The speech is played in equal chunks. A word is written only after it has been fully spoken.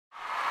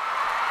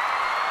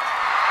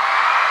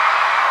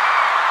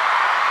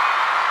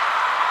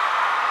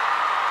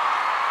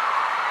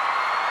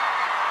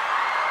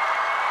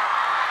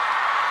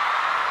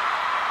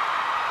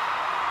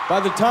By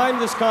the time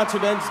this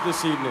concert ends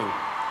this evening,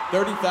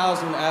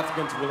 30,000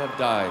 Africans will have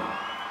died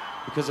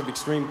because of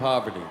extreme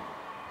poverty.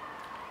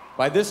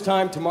 By this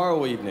time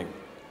tomorrow evening,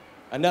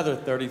 another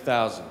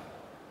 30,000.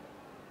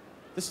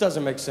 This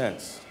doesn't make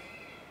sense.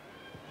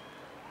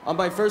 On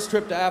my first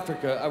trip to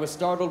Africa, I was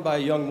startled by a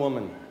young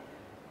woman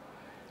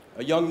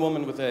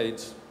with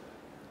AIDS,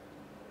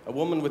 a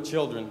woman with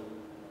children,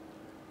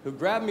 who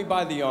grabbed me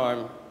by the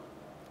arm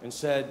and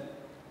said,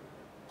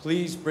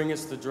 "Please bring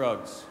us the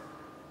drugs.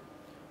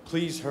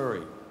 Please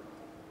hurry."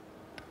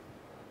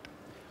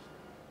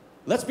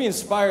 Let's be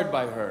inspired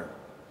by her.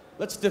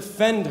 Let's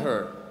defend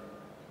her.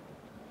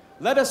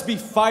 Let us be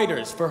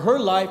fighters for her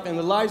life and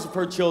the lives of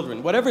her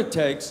children, whatever it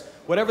takes,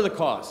 whatever the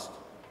cost.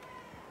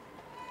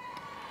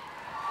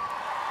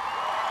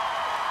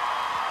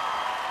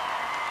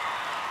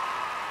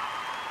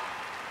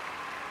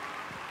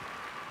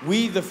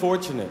 We, the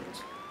fortunate,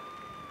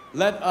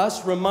 let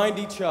us remind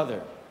each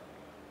other,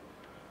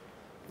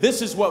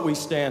 this is what we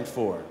stand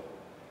for.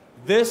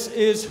 This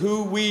is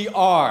who we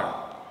are.